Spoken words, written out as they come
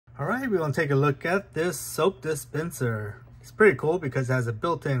All right, we're gonna take a look at this soap dispenser. It's pretty cool because it has a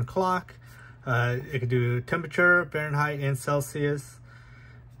built-in clock. It can do temperature, Fahrenheit and Celsius.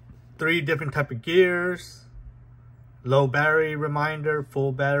 3 different type of gears. Low battery reminder,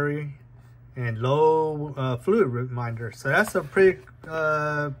 full battery, and low fluid reminder. So that's a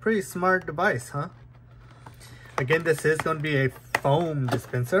pretty smart device, huh? Again, this is going to be a foam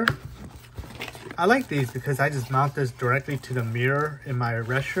dispenser. I like these because I just mount this directly to the mirror in my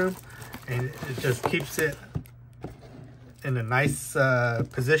restroom, and it just keeps it in a nice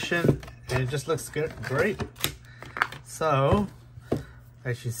position, and it just looks good, great. So,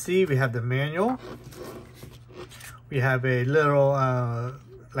 as you see, we have the manual. We have a little,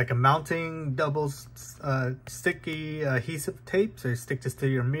 like a mounting double sticky adhesive tape, so you stick this to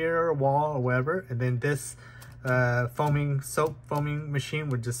your mirror, wall, or whatever, and then this soap foaming machine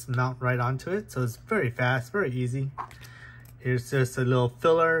would just mount right onto it. So it's very fast, very easy. Here's just a little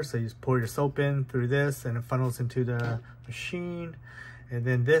filler, so you just pour your soap in through this and it funnels into the machine. And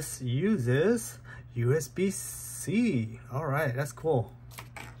then this uses USB-C. All right, that's cool.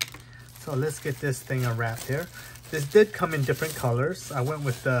 So let's get this thing unwrapped here. This did come in different colors. I went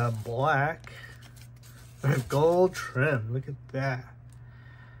with the black with gold trim. Look at that.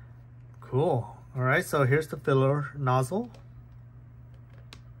 Cool. All right, so here's the filler nozzle.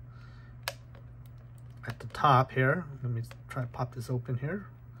 At the top here, let me try to pop this open here.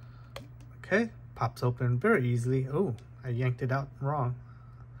 Okay, pops open very easily. Oh, I yanked it out wrong.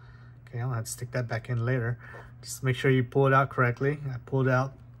 Okay, I'll have to stick that back in later. Just make sure you pull it out correctly. I pulled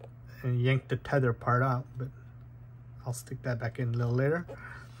out and yanked the tether part out, but I'll stick that back in a little later.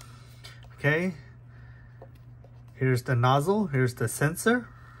 Okay, here's the nozzle, here's the sensor.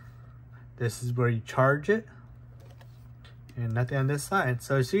 This is where you charge it, and nothing on this side.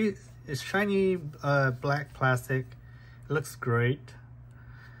 So see, it's shiny black plastic. It looks great.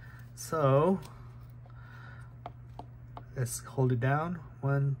 So let's hold it down.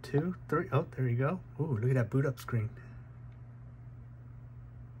 1, 2, 3. Oh, there you go. Ooh, look at that boot up screen.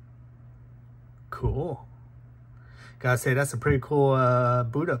 Cool. Gotta say, that's a pretty cool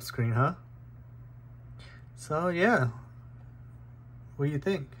boot up screen, huh? So yeah, what do you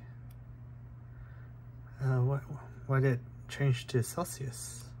think? Why did it change to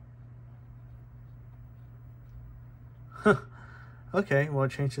Celsius? Huh. Okay, well,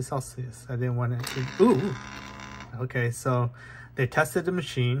 it changed to Celsius. I didn't want it to... Ooh! Okay, so they tested the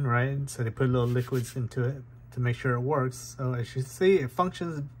machine, right? So they put little liquids into it to make sure it works. So as you see, it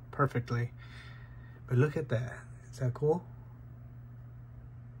functions perfectly. But look at that. Is that cool?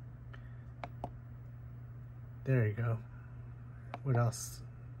 There you go. What else?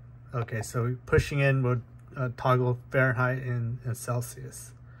 Okay, so pushing in will toggle Fahrenheit and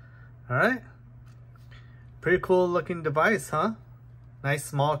Celsius. All right. Pretty cool looking device, huh? Nice,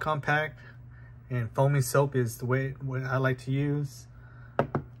 small, compact, and foaming soap is the way what I like to use.